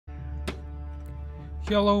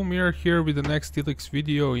Hello, Mir here with the next ELEX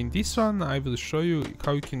video. In this one I will show you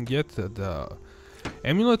how you can get the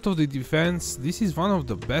Amulet of the Defense. This is one of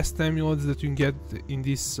the best amulets that you can get in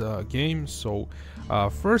this game. So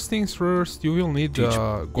first things first, you will need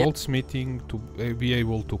goldsmithing to be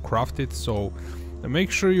able to craft it. So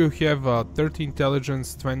make sure you have 30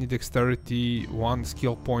 intelligence, 20 dexterity, 1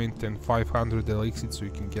 skill point and 500 elixir so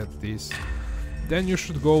you can get this. Then you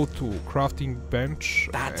should go to crafting bench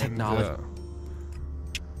and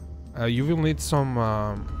you will need some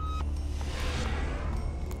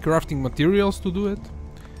crafting materials to do it,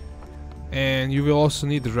 and you will also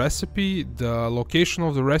need the recipe. The location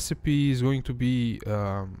of the recipe is going to be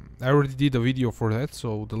I already did a video for that,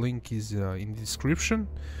 so the link is in the description,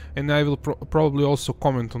 and I will probably also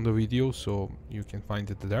comment on the video so you can find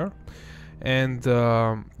it there. And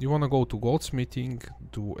you want to go to goldsmithing,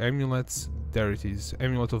 to amulets. There it is,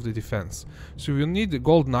 Amulet of the Defense. So you need the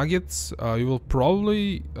gold nuggets. You will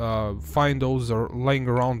probably find those are lying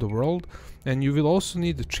around the world, and you will also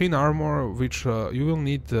need the chain armor, which you will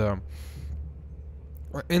need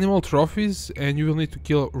animal trophies, and you will need to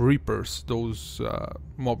kill reapers, those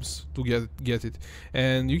mobs, to get it.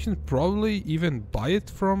 And you can probably even buy it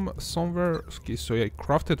from somewhere. Okay, so I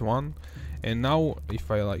crafted one, and now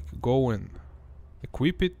if I like go and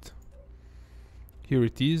equip it, here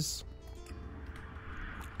it is.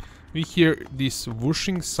 We hear this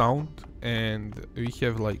whooshing sound, and we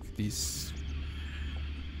have like this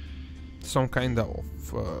some kind of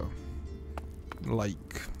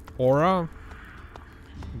like aura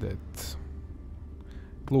that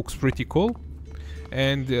looks pretty cool.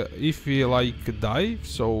 And if we like die,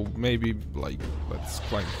 so maybe like let's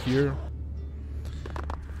climb here,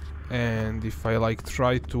 and if I like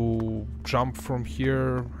try to jump from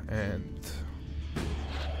here and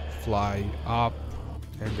fly up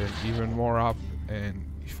and then even more up, and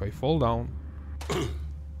if I fall down,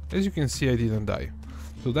 as you can see, I didn't die.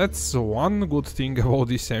 So that's one good thing about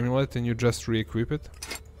this amulet, and you just re-equip it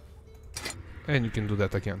and you can do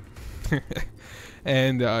that again.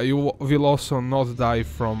 And you will also not die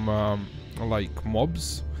from like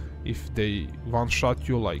mobs if they one-shot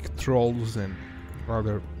you, like trolls and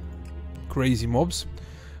other crazy mobs.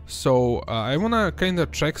 So I wanna kinda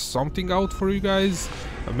check something out for you guys.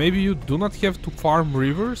 Maybe you do not have to farm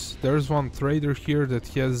rivers. There's one trader here that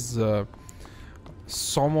has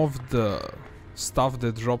some of the stuff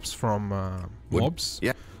that drops from mobs.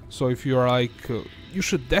 Yeah. So if you're like, you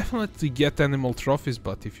should definitely get animal trophies,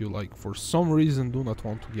 but if you like for some reason do not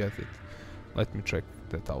want to get it, let me check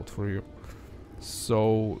that out for you.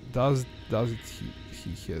 So does it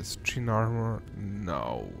he has chin armor?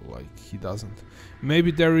 No, like he doesn't.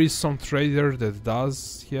 Maybe there is some trader that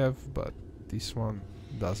does have, but this one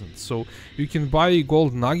doesn't. So you can buy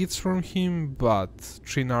gold nuggets from him, but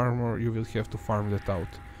chin armor you will have to farm that out.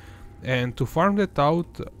 And to farm that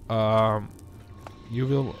out, you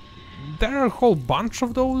will. There are a whole bunch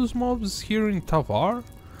of those mobs here in Tavar,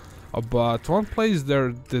 but one place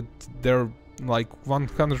there that they're like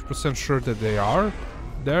 100% sure that they are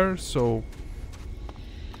there. So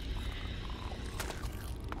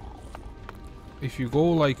if you go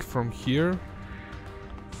like from here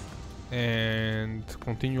and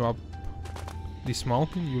continue up this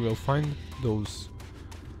mountain, you will find those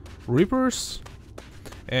reapers.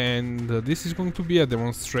 And this is going to be a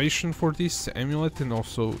demonstration for this amulet, and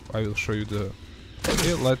also I will show you the...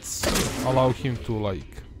 Okay, let's allow him to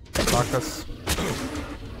like attack us.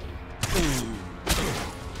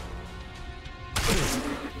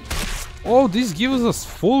 Oh, this gives us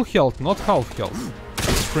full health, not half health.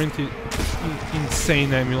 It's pretty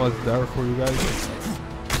insane amulet there for you guys.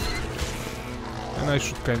 And I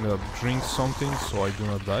should kind of drink something so I do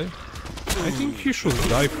not die. I think he should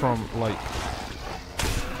die from like...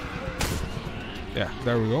 Yeah,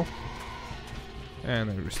 there we go.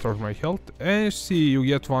 And I restored my health. And you see, you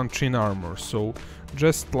get one chin armor. So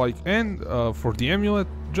just like, and for the amulet,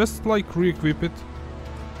 just like re-equip it.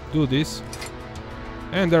 Do this.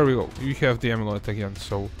 And there we go. You have the amulet again.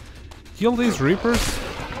 So kill these reapers.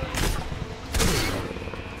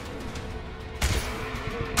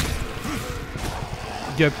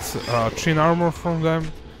 Get chin armor from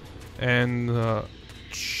them. And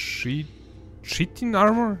cheating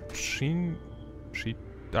armor?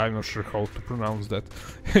 I'm not sure how to pronounce that.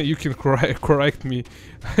 You can correct me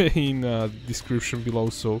in description below,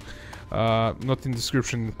 so not in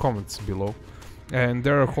description, in comments below. And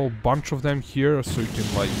there are a whole bunch of them here, so you can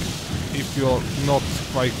like, if you're not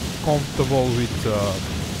quite comfortable with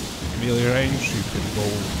melee range, you can go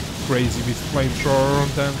crazy with flamethrower on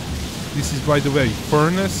them. This is, by the way,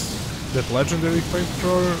 Furnace, that legendary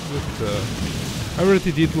flamethrower that I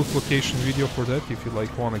already did loot location video for that if you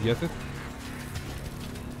like wanna get it.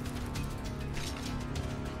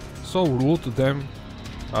 So loot them.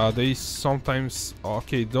 They sometimes...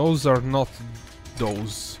 Okay, those are not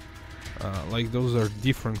those. Like those are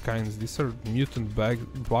different kinds. These are mutant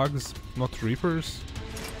bugs, not reapers.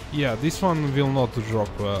 Yeah, this one will not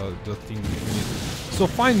drop the thing you need. So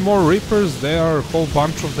find more reapers. There are a whole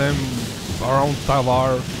bunch of them around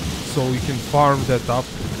Tavar, so you can farm that up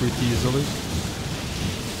pretty easily.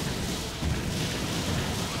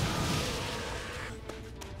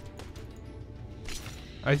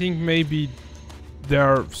 I think maybe there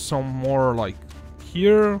are some more like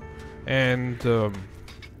here, and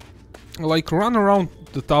like run around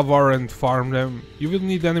the Tavar and farm them. You will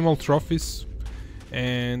need animal trophies,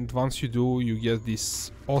 and once you do, you get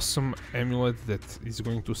this awesome amulet that is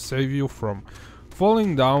going to save you from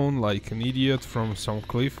falling down like an idiot from some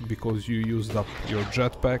cliff because you used up your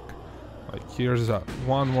jetpack. Like here's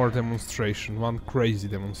one more demonstration, one crazy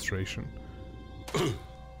demonstration.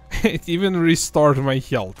 It even restored my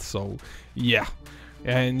health, so yeah.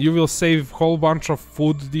 And you will save a whole bunch of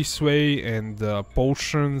food this way, and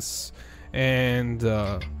potions, and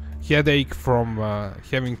headache from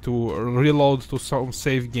having to reload to some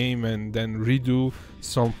save game and then redo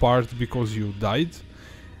some part because you died.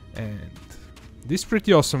 And this is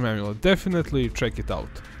pretty awesome amulet, definitely check it out.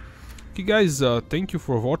 Okay guys, thank you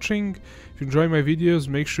for watching. If you enjoy my videos,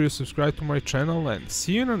 make sure you subscribe to my channel, and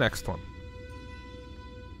see you in the next one.